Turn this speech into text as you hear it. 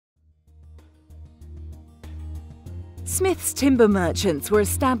Smith's Timber Merchants were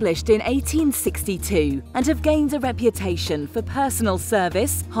established in 1862 and have gained a reputation for personal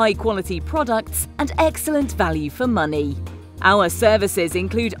service, high-quality products and excellent value for money. Our services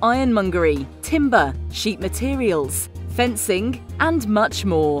include ironmongery, timber, sheet materials, fencing and much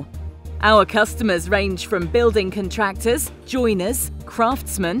more. Our customers range from building contractors, joiners,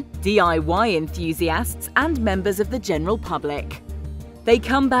 craftsmen, DIY enthusiasts and members of the general public. They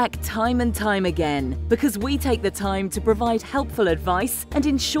come back time and time again because we take the time to provide helpful advice and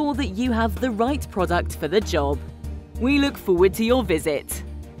ensure that you have the right product for the job. We look forward to your visit.